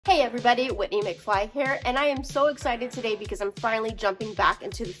Hey everybody, Whitney McFly here, and I am so excited today because I'm finally jumping back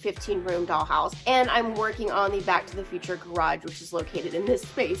into the 15-room dollhouse, and I'm working on the Back to the Future garage, which is located in this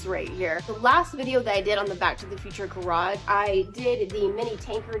space right here. The last video that I did on the Back to the Future garage, I did the mini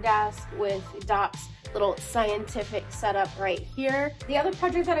tanker desk with Doc's little scientific setup right here. The other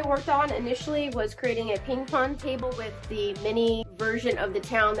project that I worked on initially was creating a ping pong table with the mini version of the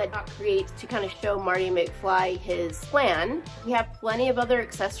town that Doc creates to kind of show Marty McFly his plan. We have plenty of other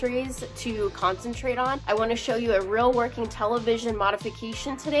accessories to concentrate on. I want to show you a real working television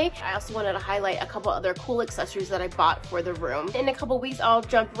modification today. I also wanted to highlight a couple other cool accessories that I bought for the room. In a couple weeks, I'll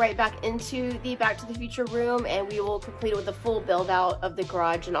jump right back into the Back to the Future room and we will complete it with a full build out of the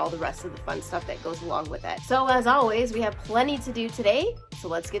garage and all the rest of the fun stuff that goes along with it. So as always, we have plenty to do today, so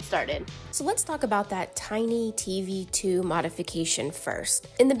let's get started. So let's talk about that tiny TV2 modification first.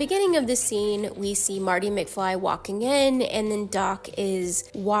 In the beginning of the scene, we see Marty McFly walking in, and then Doc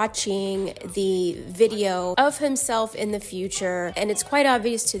is watching the video of himself in the future, and it's quite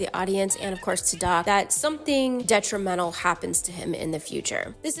obvious to the audience and of course to Doc that something detrimental happens to him in the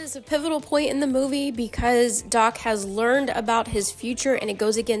future. This is a pivotal point in the movie because Doc has learned about his future and it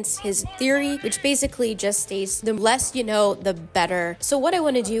goes against his theory, which basically just states the less you know, the better. So what I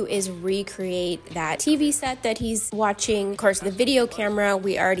want to do is recreate that TV set that he's watching. Of course, the video camera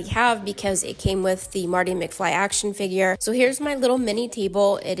we already have because it came with the Marty McFly action figure. So here's my little mini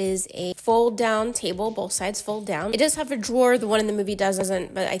table. It is a fold down table, both sides fold down. It does have a drawer, the one in the movie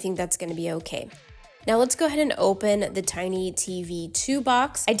doesn't, but I think that's going to be okay. Now let's go ahead and open the tiny TV2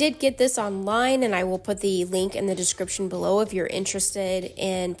 box. I did get this online and I will put the link in the description below if you're interested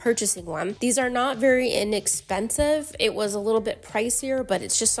in purchasing one. These are not very inexpensive. It was a little bit pricier, but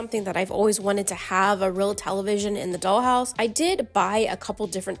it's just something that I've always wanted to have, a real television in the dollhouse. I did buy a couple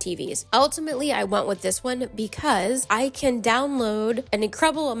different TVs. Ultimately, I went with this one because I can download an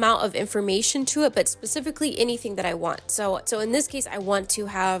incredible amount of information to it, but specifically anything that I want. So in this case, I want to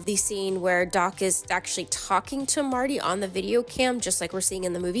have the scene where Doc is actually talking to Marty on the video cam, just like we're seeing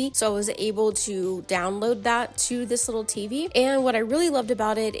in the movie. So I was able to download that to this little TV. And what I really loved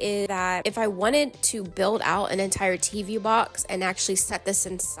about it is that if I wanted to build out an entire TV box and actually set this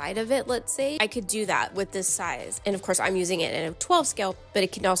inside of it, let's say, I could do that with this size. And of course, I'm using it in a 12 scale, but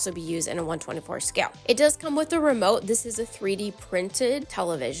it can also be used in a 124 scale. It does come with a remote. This is a 3D printed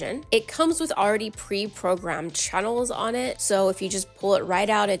television. It comes with already pre-programmed channels on it. So if you just pull it right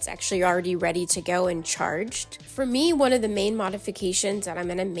out, it's actually already ready to go and charged. For me, one of the main modifications that I'm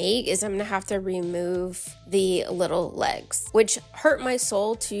going to make is I'm going to have to remove the little legs, which hurt my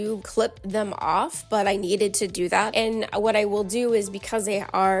soul to clip them off, but I needed to do that. And what I will do is, because they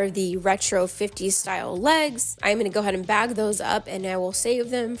are the retro 50s style legs, I'm going to go ahead and bag those up and I will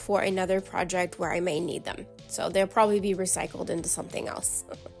save them for another project where I may need them. So they'll probably be recycled into something else.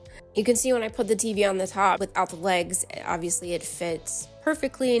 You can see when I put the TV on the top without the legs, obviously it fits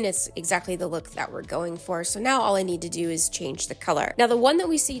perfectly and it's exactly the look that we're going for. So now all I need to do is change the color. Now the one that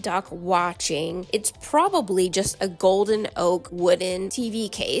we see Doc watching, it's probably just a golden oak wooden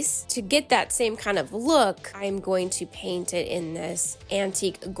TV case. To get that same kind of look, I'm going to paint it in this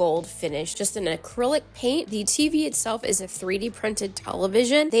antique gold finish, just an acrylic paint. The TV itself is a 3D printed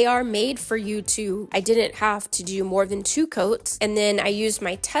television. They are made for you to, I didn't have to do more than 2 coats. And then I used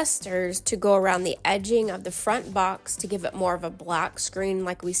my testers to go around the edging of the front box to give it more of a black screen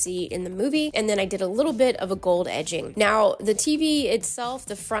like we see in the movie, and then I did a little bit of a gold edging. Now the TV itself,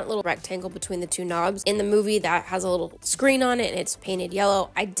 the front little rectangle between the 2 knobs in the movie, that has a little screen on it and it's painted yellow.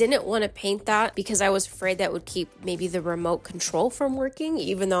 I didn't want to paint that because I was afraid that would keep maybe the remote control from working,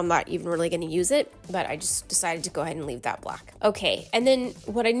 even though I'm not even really going to use it, but I just decided to go ahead and leave that black. Okay, and then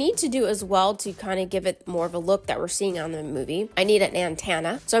what I need to do as well to kind of give it more of a look that we're seeing on the movie, I need an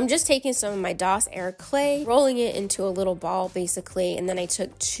antenna. So I'm just taking some of my DOS Air clay, rolling it into a little ball basically, and then I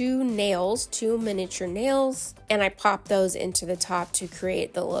took 2 nails, 2 miniature nails, and I popped those into the top to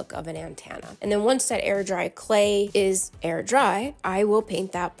create the look of an antenna. And then once that air dry clay is air dry, I will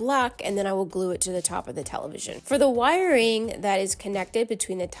paint that black and then I will glue it to the top of the television. For the wiring that is connected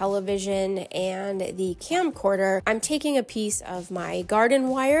between the television and the camcorder, I'm taking a piece of my garden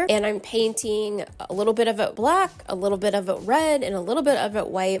wire and I'm painting a little bit of it black, a little bit of it red, and a little bit of it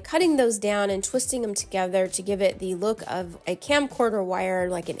white, cutting those down and twisting them together to give it the look of a camcorder shorter wire,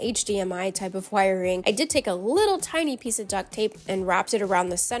 like an HDMI type of wiring. I did take a little tiny piece of duct tape and wrapped it around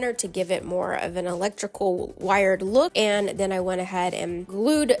the center to give it more of an electrical wired look. And then I went ahead and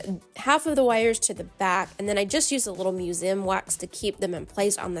glued half of the wires to the back. And then I just used a little museum wax to keep them in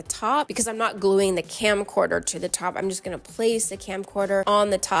place on the top, because I'm not gluing the camcorder to the top. I'm just going to place the camcorder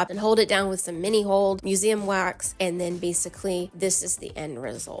on the top and hold it down with some mini hold museum wax. And then basically this is the end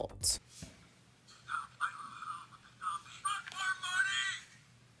result.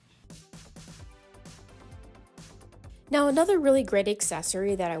 Now, another really great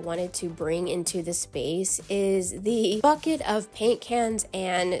accessory that I wanted to bring into the space is the bucket of paint cans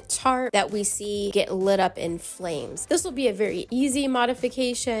and tarp that we see get lit up in flames. This will be a very easy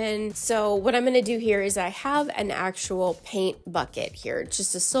modification. So what I'm going to do here is I have an actual paint bucket here,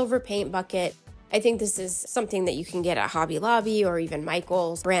 just a silver paint bucket. I think this is something that you can get at Hobby Lobby or even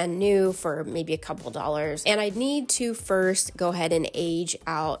Michael's, brand new for maybe a couple dollars. And I need to first go ahead and age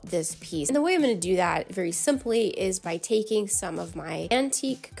out this piece. And the way I'm going to do that very simply is by taking some of my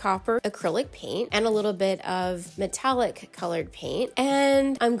antique copper acrylic paint and a little bit of metallic colored paint.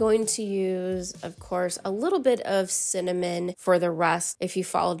 And I'm going to use, of course, a little bit of cinnamon for the rust. If you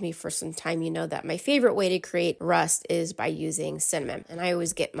followed me for some time, you know that my favorite way to create rust is by using cinnamon. And I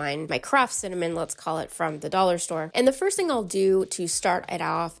always get my craft cinnamon, let's call it, from the dollar store. And the first thing I'll do to start it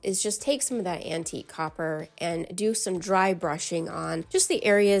off is just take some of that antique copper and do some dry brushing on just the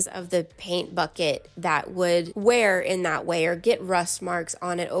areas of the paint bucket that would wear in that way or get rust marks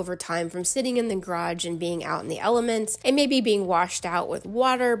on it over time from sitting in the garage and being out in the elements and maybe being washed out with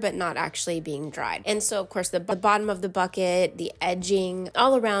water but not actually being dried. And so of course the bottom of the bucket, the edging,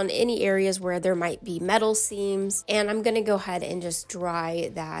 all around any areas where there might be metal seams. And I'm going to go ahead and just dry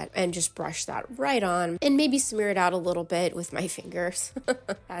that and just brush that right on and maybe smear it out a little bit with my fingers.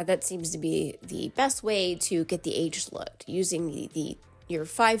 That seems to be the best way to get the aged look, using your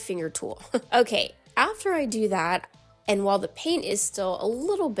 5-finger tool. Okay, after I do that, and while the paint is still a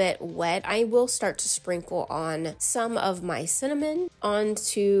little bit wet, I will start to sprinkle on some of my cinnamon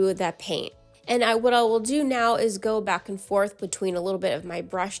onto that paint. And what I will do now is go back and forth between a little bit of my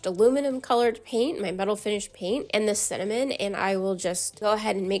brushed aluminum colored paint, my metal finish paint, and the cinnamon. And I will just go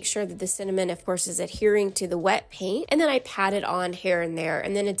ahead and make sure that the cinnamon, of course, is adhering to the wet paint. And then I pat it on here and there.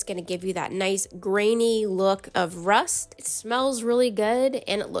 And then it's going to give you that nice grainy look of rust. It smells really good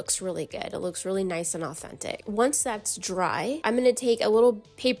and it looks really good. It looks really nice and authentic. Once that's dry, I'm going to take a little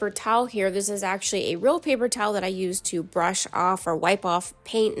paper towel here. This is actually a real paper towel that I use to brush off or wipe off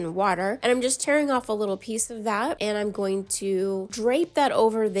paint and water. And I'm just tearing off a little piece of that, and I'm going to drape that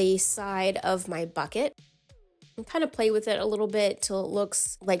over the side of my bucket and kind of play with it a little bit till it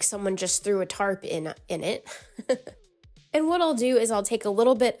looks like someone just threw a tarp in it. And what I'll do is I'll take a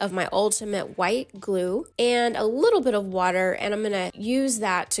little bit of my ultimate white glue and a little bit of water, and I'm going to use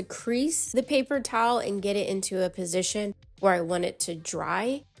that to crease the paper towel and get it into a position where I want it to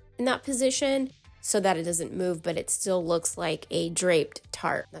dry in that position, so that it doesn't move, but it still looks like a draped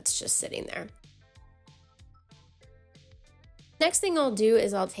tarp that's just sitting there. Next thing I'll do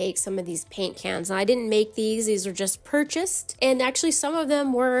is I'll take some of these paint cans. Now, I didn't make these are just purchased. And actually some of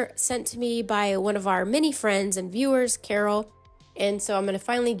them were sent to me by one of our many friends and viewers, Carol. And so I'm gonna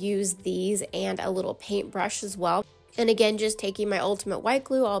finally use these and a little paintbrush as well. And again, just taking my ultimate white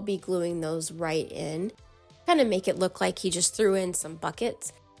glue, I'll be gluing those right in. Kind of make it look like he just threw in some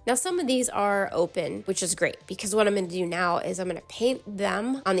buckets. Now, some of these are open, which is great, because what I'm going to do now is I'm going to paint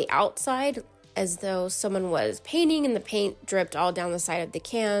them on the outside as though someone was painting and the paint dripped all down the side of the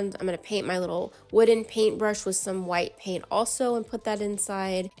can. I'm going to paint my little wooden paintbrush with some white paint also and put that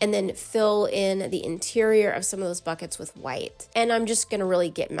inside, and then fill in the interior of some of those buckets with white. And I'm just going to really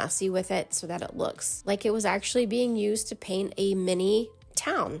get messy with it so that it looks like it was actually being used to paint a mini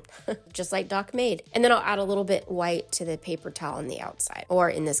town, just like Doc made. And then I'll add a little bit white to the paper towel on the outside, or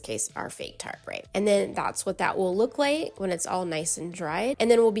in this case, our fake tarp, right? And then that's what that will look like when it's all nice and dried. And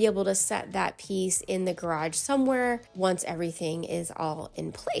then we'll be able to set that piece in the garage somewhere once everything is all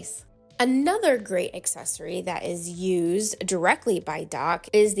in place. Another great accessory that is used directly by Doc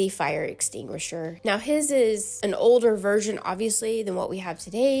is the fire extinguisher. Now, his is an older version, obviously, than what we have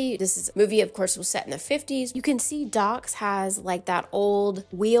today. This is a movie, of course, was set in the 50s. You can see Doc's has like that old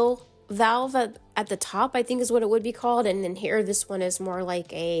wheel valve at the top, I think is what it would be called. And then here, this one is more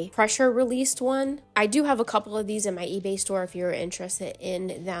like a pressure released one. I do have a couple of these in my eBay store if you're interested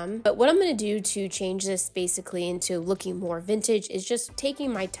in them. But what I'm going to do to change this basically into looking more vintage is just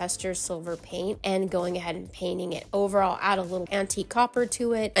taking my tester silver paint and going ahead and painting it over. I'll add a little antique copper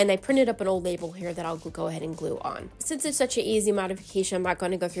to it. And I printed up an old label here that I'll go ahead and glue on. Since it's such an easy modification, I'm not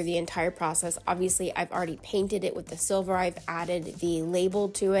going to go through the entire process. Obviously, I've already painted it with the silver. I've added the label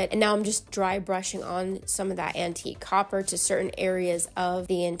to it. And now I'm just dry brushing on some of that antique copper to certain areas of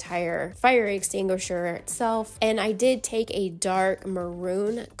the entire fire extinguisher itself. And I did take a dark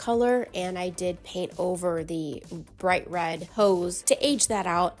maroon color and I did paint over the bright red hose to age that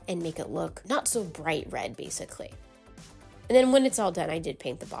out and make it look not so bright red, basically. And then when it's all done, I did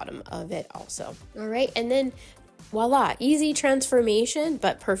paint the bottom of it also. All right, and then voila, easy transformation,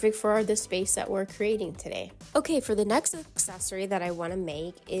 but perfect for the space that we're creating today. Okay, for the next accessory that I want to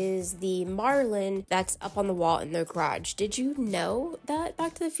make is the Marlin that's up on the wall in the garage. Did you know that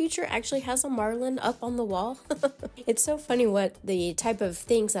Back to the Future actually has a Marlin up on the wall? It's so funny what the type of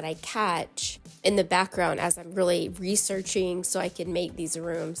things that I catch in the background as I'm really researching so I can make these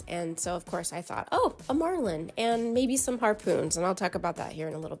rooms. And so of course I thought, oh, a Marlin and maybe some harpoons, and I'll talk about that here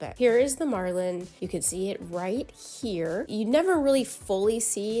in a little bit. Here is the Marlin. You can see it right here. You never really fully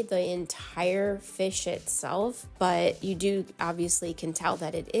see the entire fish itself, but you do obviously can tell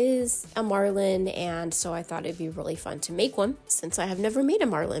that it is a Marlin, and so I thought it'd be really fun to make one since I have never made a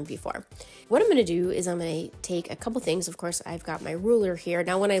Marlin before. What I'm going to do is I'm going to take a couple things. Of course, I've got my ruler here.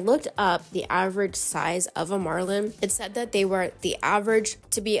 Now, when I looked up the average size of a Marlin, it said that they were the average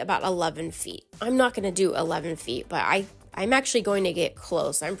to be about 11 feet. I'm not going to do 11 feet, but I'm actually going to get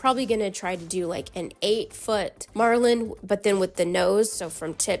close. I'm probably going to try to do like an 8-foot Marlin, but then with the nose, so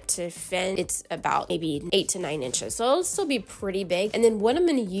from tip to fin, it's about maybe 8 to 9 inches. So it'll still be pretty big. And then what I'm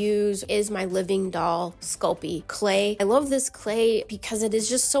going to use is my Living DOLL Sculpey clay. I love this clay because it is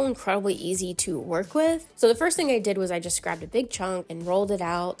just so incredibly easy to work with. So the first thing I did was I just grabbed a big chunk and rolled it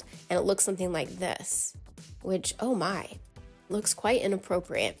out, and it looks something like this, which, oh my, looks quite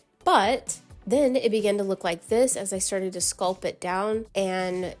inappropriate. But then it began to look like this as I started to sculpt it down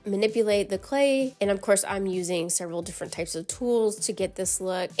and manipulate the clay. And of course, I'm using several different types of tools to get this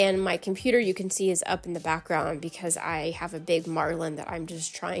look. And my computer, you can see, is up in the background because I have a big Marlin that I'm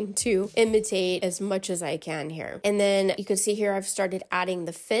just trying to imitate as much as I can here. And then you can see here, I've started adding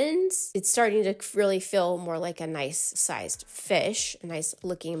the fins. It's starting to really feel more like a nice sized fish, a nice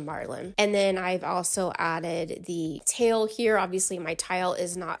looking Marlin. And then I've also added the tail here. Obviously, my tile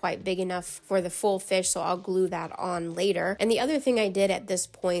is not quite big enough for the full fish, so I'll glue that on later. And the other thing I did at this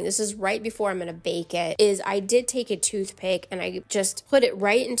point, this is right before I'm going to bake it, is I did take a toothpick and I just put it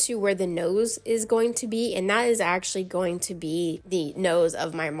right into where the nose is going to be, and that is actually going to be the nose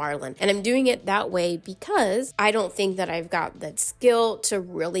of my Marlin. And I'm doing it that way because I don't think that I've got the skill to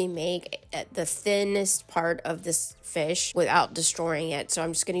really make the thinnest part of this fish without destroying it. So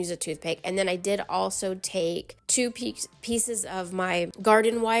I'm just going to use a toothpick. And then I did also take 2 pieces of my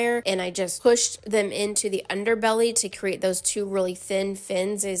garden wire and I just pushed them into the underbelly to create those 2 really thin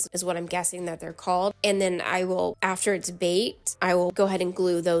fins is what I'm guessing that they're called. And then I will, after it's baked, I will go ahead and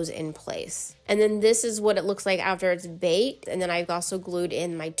glue those in place. And then this is what it looks like after it's baked. And then I've also glued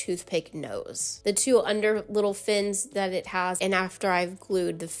in my toothpick nose, the 2 under little fins that it has. And after I've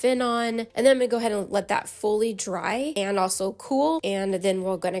glued the fin on, and then I'm gonna go ahead and let that fully dry and also cool. And then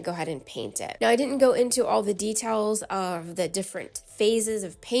we're gonna go ahead and paint it. Now, I didn't go into all the details of the different phases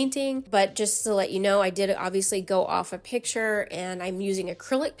of painting, but just to let you know, I did obviously go off a picture and I'm using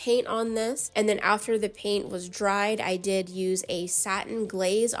acrylic paint on this. And then after the paint was dried, I did use a satin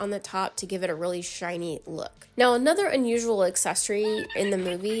glaze on the top to give it a really shiny look. Now, another unusual accessory in the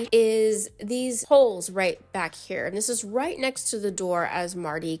movie is these holes right back here. And this is right next to the door as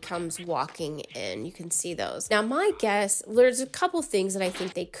Marty comes walking in. You can see those. Now, my guess, there's a couple things that I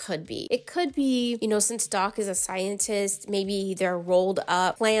think they could be. It could be, you know, since Doc is a scientist, maybe they're rolled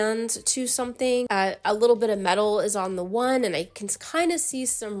up plans to something. A little bit of metal is on the one, and I can kind of see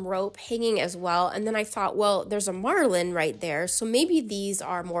some rope hanging as well. And then I thought, well, there's a Marlin right there, so maybe these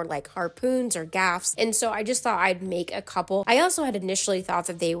are more like harpoons or gaffs. And so I just thought I'd make a couple. I also had initially thought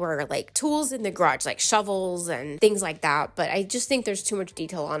that they were like tools in the garage, like shovels and things like that, but I just think there's too much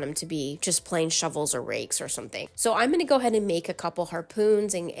detail on them to be just plain shovels or rakes or something. So I'm going to go ahead and make a couple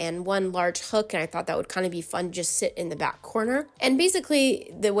harpoons and one large hook, and I thought that would kind of be fun to just sit in the back corner. And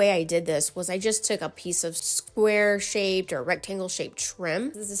basically the way I did this was I just took a piece of square shaped or rectangle shaped trim.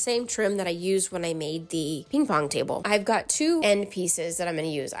 This is the same trim that I used when I made the ping pong table. I've got two end pieces that I'm going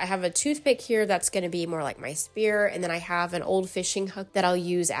to use. I have a toothpick here that's going to be more like my spear, and then I have an old fishing hook that I'll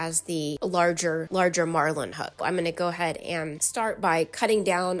use as the larger Marlin hook. I'm going to go ahead and start by cutting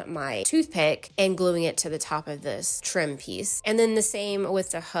down my toothpick and gluing it to the top of this trim piece. And then the same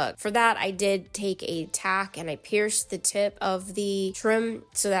with the hook. For that, I did take a tack and I pierced the tip of the trim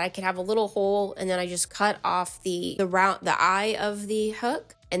so that I could have a little hole, and then I just cut off the eye of the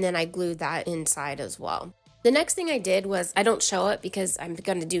hook, and then I glued that inside as well. The next thing I did was, I don't show it because I'm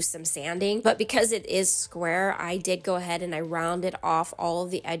going to do some sanding, but because it is square, I did go ahead and I rounded off all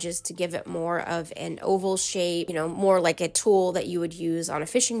of the edges to give it more of an oval shape, you know, more like a tool that you would use on a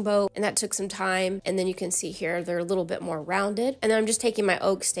fishing boat. And that took some time. And then you can see here, they're a little bit more rounded. And then I'm just taking my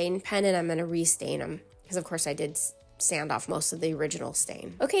oak stain pen and I'm going to restain them because of course I did sand off most of the original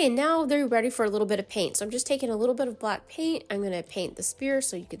stain. Okay, and now they're ready for a little bit of paint. So I'm just taking a little bit of black paint. I'm going to paint the spear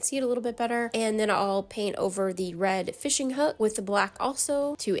so you can see it a little bit better. And then I'll paint over the red fishing hook with the black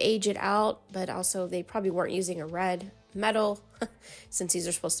also to age it out. But also they probably weren't using a red metal since these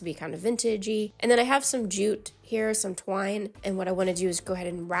are supposed to be kind of vintagey. And then I have some jute here, some twine, and what I want to do is go ahead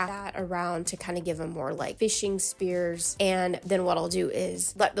and wrap that around to kind of give them more like fishing spears. And then what I'll do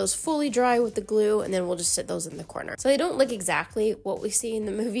is let those fully dry with the glue, and then we'll just sit those in the corner. So they don't look exactly what we see in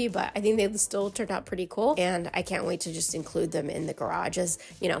the movie, but I think they still turned out pretty cool, and I can't wait to just include them in the garage as,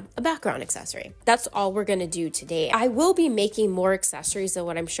 you know, a background accessory. That's all we're gonna do today. I will be making more accessories than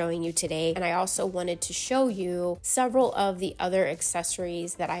what I'm showing you today, and I also wanted to show you several of the other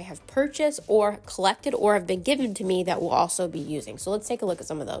accessories that I have purchased or collected or have been given to me that we'll also be using. So let's take a look at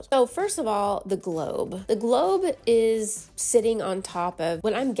some of those. So first of all, the globe. The globe is sitting on top of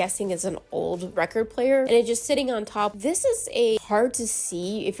what I'm guessing is an old record player, and it's just sitting on top. This is a hard to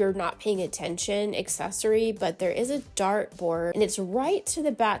see if you're not paying attention accessory, but there is a dartboard and it's right to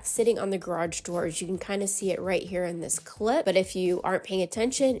the back sitting on the garage doors. You can kind of see it right here in this clip, but if you aren't paying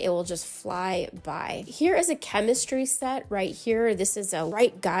attention, it will just fly by. Here is a chemistry set right here. This is a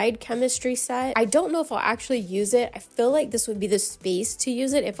Right Guide chemistry set. I don't know if I'll actually use it. I feel like this would be the space to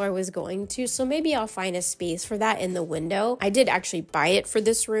use it if I was going to, so maybe I'll find a space for that in the window. I did actually buy it for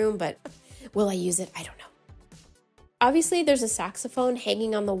this room, but will I use it? I don't know. Obviously, there's a saxophone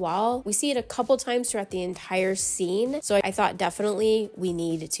hanging on the wall. We see it a couple times throughout the entire scene, so I thought definitely we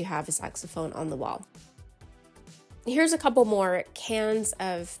need to have a saxophone on the wall. Here's a couple more cans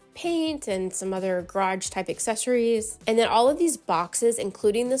of paint and some other garage type accessories, and then all of these boxes,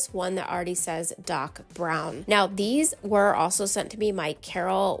 including this one that already says Doc Brown. Now these were also sent to me by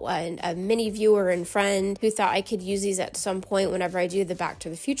Carol, a mini viewer and friend who thought I could use these at some point whenever I do the Back to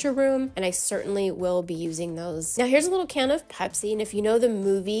the Future room, and I certainly will be using those. Now here's a little can of Pepsi, and if you know the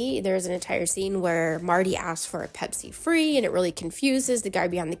movie, there's an entire scene where Marty asks for a Pepsi free and it really confuses the guy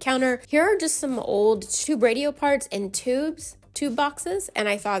behind the counter. Here are just some old tube radio parts and tube boxes, and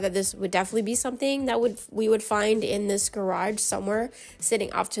I thought that this would definitely be something that we would find in this garage somewhere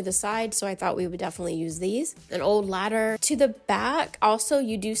sitting off to the side, so I thought we would definitely use these. An old ladder. To the back also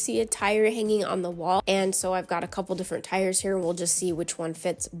you do see a tire hanging on the wall, and so I've got a couple different tires here, and we'll just see which one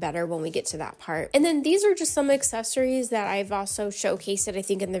fits better when we get to that part. And then these are just some accessories that I've also showcased, I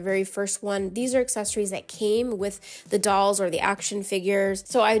think in the very first one. These are accessories that came with the dolls or the action figures,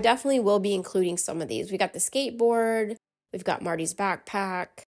 so I definitely will be including some of these. We got the skateboard, we've got Marty's backpack,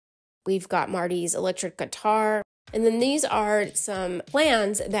 we've got Marty's electric guitar, and then these are some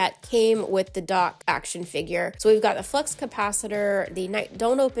plans that came with the Doc action figure. So we've got the flux capacitor, the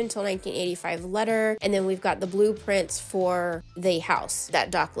don't open till 1985 letter, and then we've got the blueprints for the house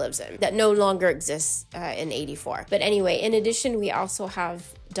that Doc lives in that no longer exists in 84. But anyway, in addition, we also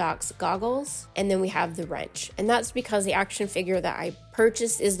have Doc's goggles, and then we have the wrench, and that's because the action figure that I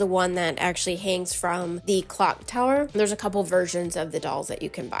purchased is the one that actually hangs from the clock tower. There's a couple versions of the dolls that you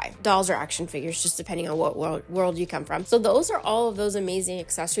can buy. Dolls or action figures, just depending on what world you come from. So those are all of those amazing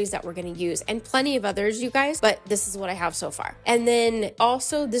accessories that we're going to use, and plenty of others, you guys, but this is what I have so far. And then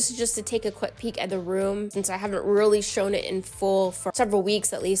also, this is just to take a quick peek at the room, since I haven't really shown it in full for several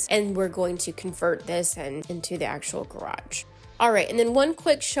weeks at least, and we're going to convert this into the actual garage. All right, and then one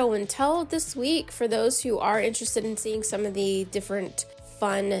quick show and tell this week for those who are interested in seeing some of the different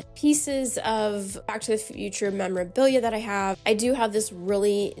fun pieces of Back to the Future memorabilia that I have. I do have this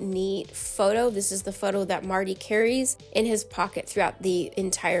really neat photo. This is the photo that Marty carries in his pocket throughout the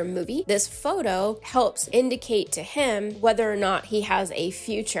entire movie. This photo helps indicate to him whether or not he has a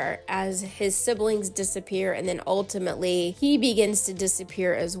future as his siblings disappear, and then ultimately he begins to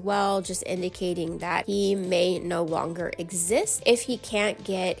disappear as well, just indicating that he may no longer exist if he can't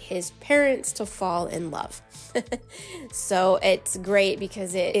get his parents to fall in love. So it's great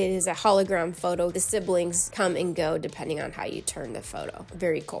because it is a hologram photo. The siblings come and go depending on how you turn the photo.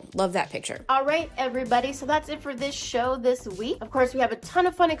 Very cool. Love that picture. All right, everybody. So that's it for this show this week. Of course, we have a ton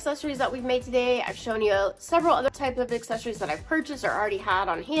of fun accessories that we've made today. I've shown you several other types of accessories that I've purchased or already had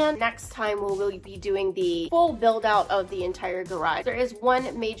on hand. Next time, we'll be doing the full build out of the entire garage. There is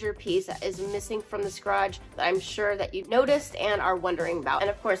one major piece that is missing from this garage that I'm sure that you've noticed and are wondering about. And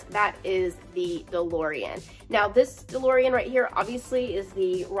of course, that is the DeLorean. Now, this DeLorean right here obviously is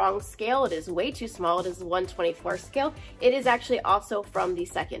the wrong scale. It is way too small. It is 1/24 scale. It is actually also from the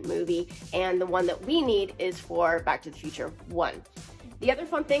second movie, and the one that we need is for Back to the Future 1. The other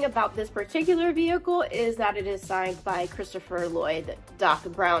fun thing about this particular vehicle is that it is signed by Christopher Lloyd, Doc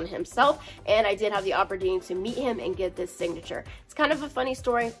Brown himself, and I did have the opportunity to meet him and get this signature. It's kind of a funny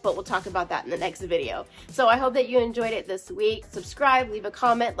story, but we'll talk about that in the next video. So I hope that you enjoyed it this week. Subscribe, leave a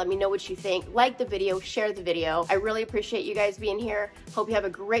comment, let me know what you think. Like the video, share the video. I really appreciate you guys being here. Hope you have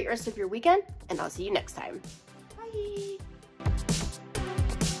a great rest of your weekend, and I'll see you next time. Bye!